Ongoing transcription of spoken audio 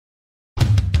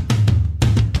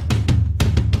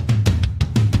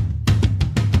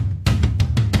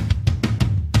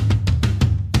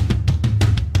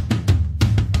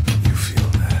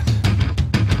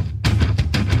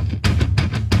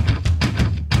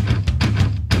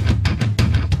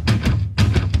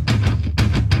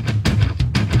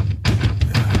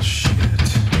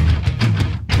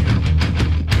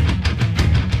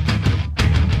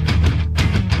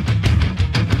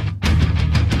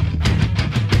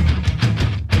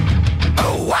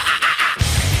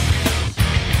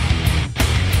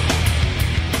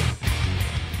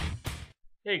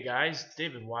Hey guys,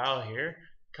 David Weil here,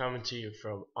 coming to you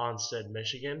from Onstead,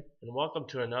 Michigan, and welcome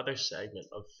to another segment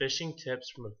of Fishing Tips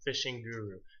from a Fishing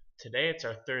Guru. Today it's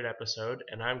our third episode,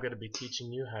 and I'm going to be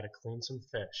teaching you how to clean some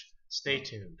fish. Stay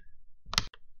tuned.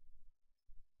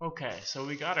 Okay, so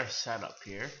we got our setup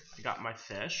here. I got my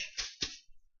fish,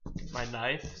 my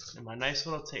knife, and my nice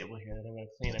little table here that I'm going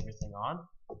to clean everything on.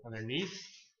 Underneath,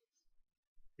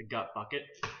 the gut bucket.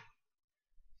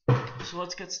 So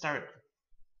let's get started.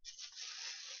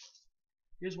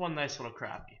 Here's one nice little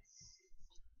crappie.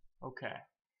 Okay.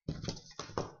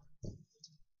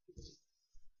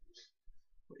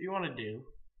 What you want to do,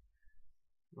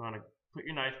 you want to put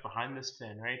your knife behind this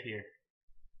fin right here,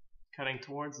 cutting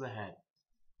towards the head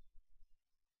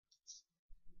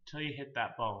until you hit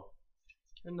that bone.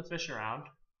 Turn the fish around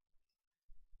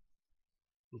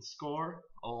and score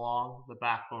along the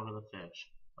backbone of the fish,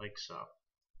 like so.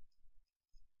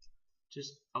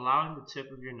 Just allowing the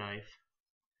tip of your knife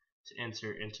to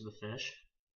insert into the fish,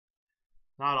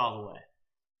 not all the way.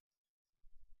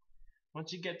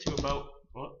 Once you get to about,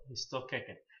 oh, he's still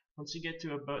kicking. Once you get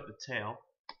to about the tail,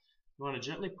 you want to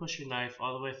gently push your knife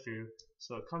all the way through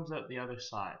so it comes out the other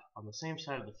side, on the same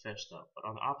side of the fish though, but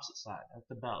on the opposite side, at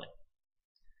the belly.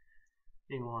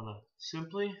 You want to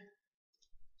simply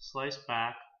slice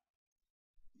back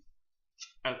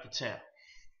out the tail.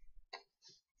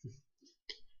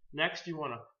 Next, you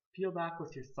want to peel back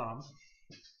with your thumb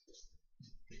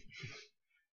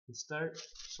and start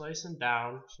slicing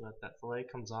down so that that fillet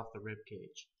comes off the rib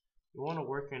cage. You want to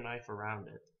work your knife around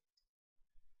it,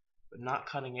 but not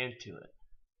cutting into it.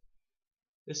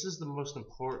 This is the most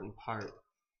important part,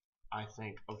 I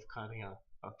think, of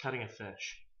cutting a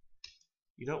fish.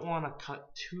 You don't want to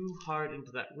cut too hard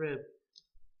into that rib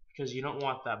because you don't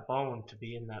want that bone to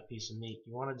be in that piece of meat.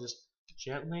 You want to just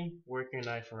gently work your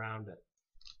knife around it.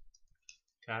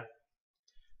 Okay?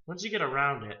 Once you get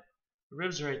around it, the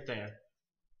rib's right there.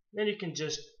 Then you can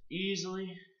just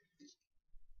easily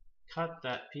cut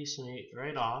that piece of meat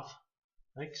right off,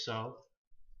 like so.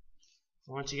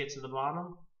 Once you get to the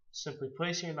bottom, simply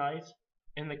place your knife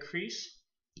in the crease,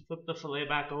 flip the fillet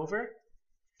back over,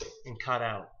 and cut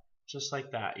out. Just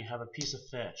like that, you have a piece of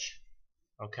fish.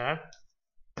 Okay?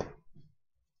 What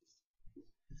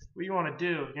you want to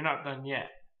do, you're not done yet.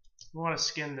 You want to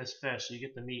skin this fish so you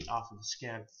get the meat off of the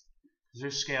skin, because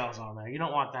there's scales on there. You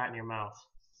don't want that in your mouth.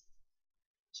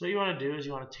 So what you want to do is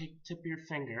you want to tip your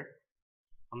finger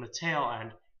on the tail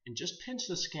end and just pinch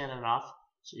the skin enough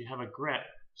so you have a grip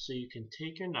so you can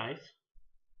take your knife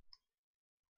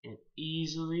and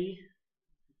easily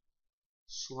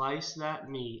slice that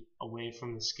meat away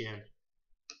from the skin.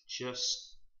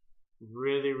 Just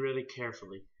really, really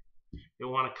carefully. You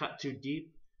don't want to cut too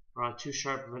deep or on too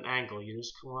sharp of an angle. You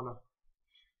just want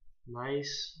to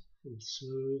nice and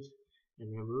smooth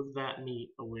and remove that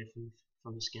meat away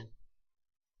from the skin.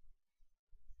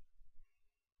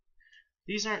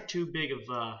 These aren't too big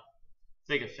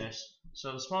of fish,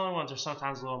 so the smaller ones are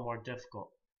sometimes a little more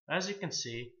difficult. As you can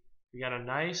see, we got a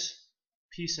nice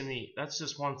piece of meat. That's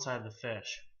just one side of the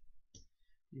fish.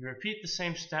 You repeat the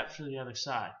same step for the other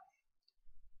side.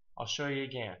 I'll show you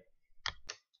again.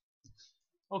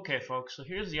 Okay folks, so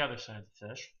here's the other side of the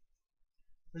fish.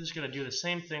 We're just going to do the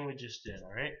same thing we just did,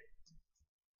 alright?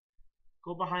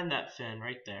 Go behind that fin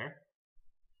right there.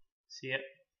 See it?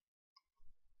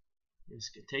 You're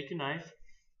just going to take your knife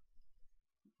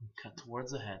and cut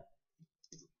towards the head.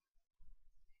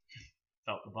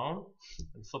 Felt the bone,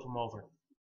 and flip them over.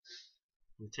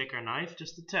 We take our knife,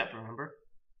 just the tip, remember?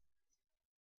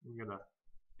 We're going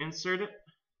to insert it,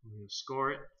 we're going to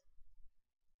score it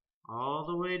all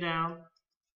the way down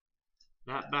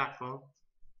that backbone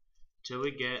until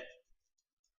we get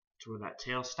to where that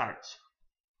tail starts.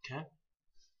 Okay?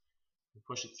 We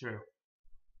push it through.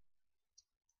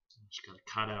 Just got to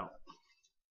cut out.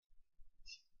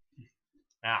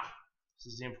 Now,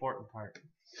 this is the important part.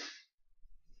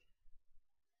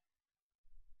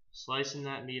 Slicing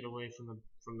that meat away from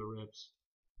the ribs.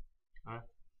 Okay?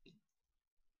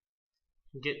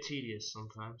 It can get tedious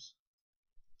sometimes.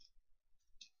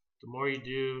 The more you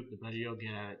do, the better you'll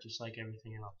get at it, just like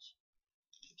everything else.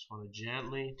 Just want to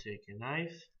gently take your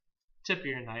knife, tip of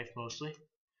your knife mostly,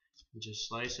 and just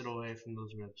slice it away from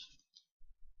those ribs,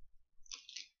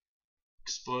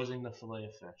 exposing the fillet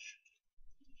of fish.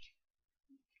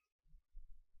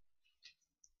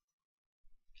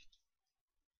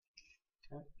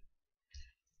 Okay?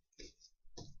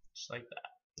 Just like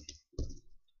that.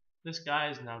 This guy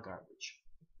is now garbage.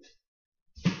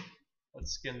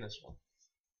 Let's skin this one.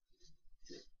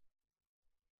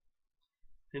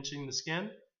 Pinching the skin,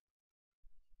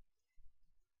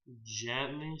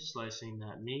 gently slicing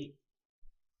that meat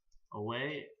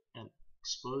away and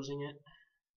exposing it,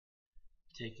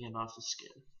 taking it off the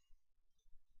skin.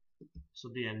 This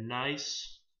will be a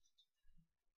nice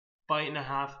bite and a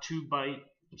half, 2 bite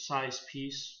size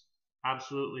piece,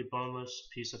 absolutely boneless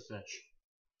piece of fish.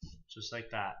 Just like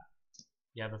that,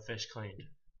 you have a fish cleaned.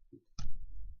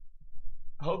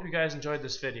 I hope you guys enjoyed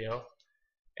this video,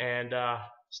 and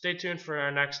stay tuned for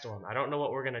our next one. I don't know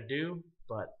what we're going to do,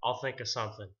 but I'll think of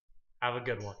something. Have a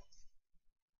good one.